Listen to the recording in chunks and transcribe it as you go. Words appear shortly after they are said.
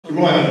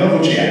Right, the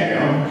novelty act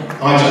now.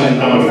 Item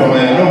number 5,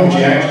 the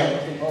novelty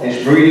act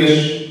is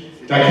Marinus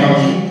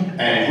Dijkhuizen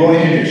and Roy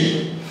Hendrikson.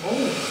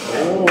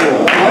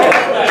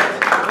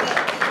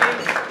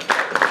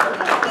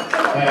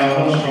 They are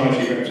not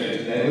society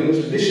represented there.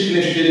 This is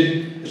listed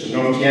as a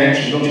novelty act.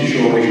 I'm not too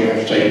sure whether you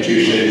have to take it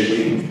too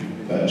seriously,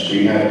 but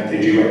we have the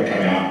duet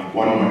coming up.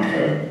 One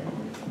microphone.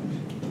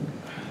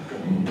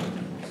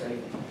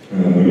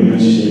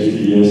 Marinus heeft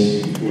the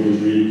yes for the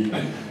week,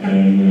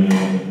 and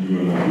you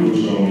and I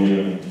also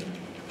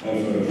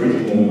have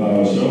written about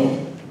ourselves.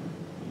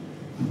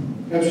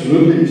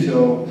 Absolutely.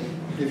 So,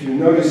 if you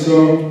know this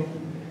song,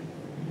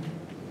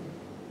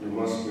 you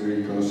must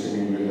really go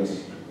singing with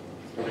us.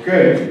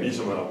 Okay. We need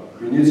some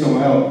help. We need some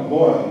help.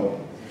 More help.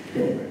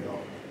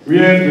 We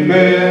have the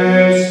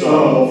best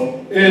stuff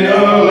in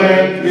our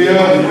land. We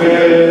are the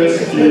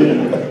best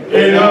team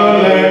in our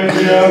land.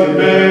 We are the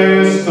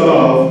best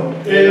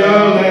stuff in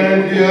our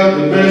land. We are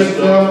the best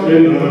stuff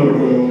in the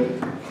world.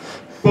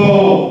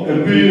 Paul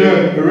and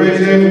Peter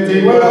arrange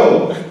everything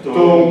well.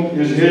 Tom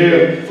is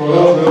here for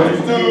us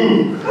to do.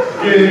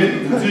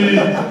 Give the team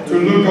to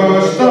look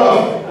our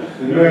stuff.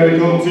 The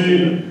medical team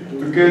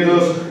to get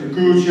us a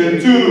good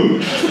shit too.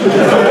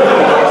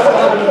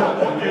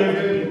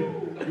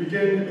 We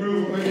can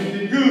improve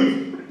anything good.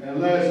 And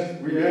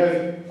last, we have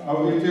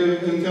our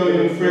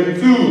Italian friend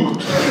too.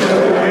 We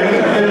have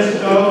the best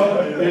stuff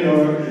in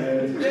our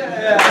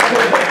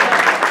land.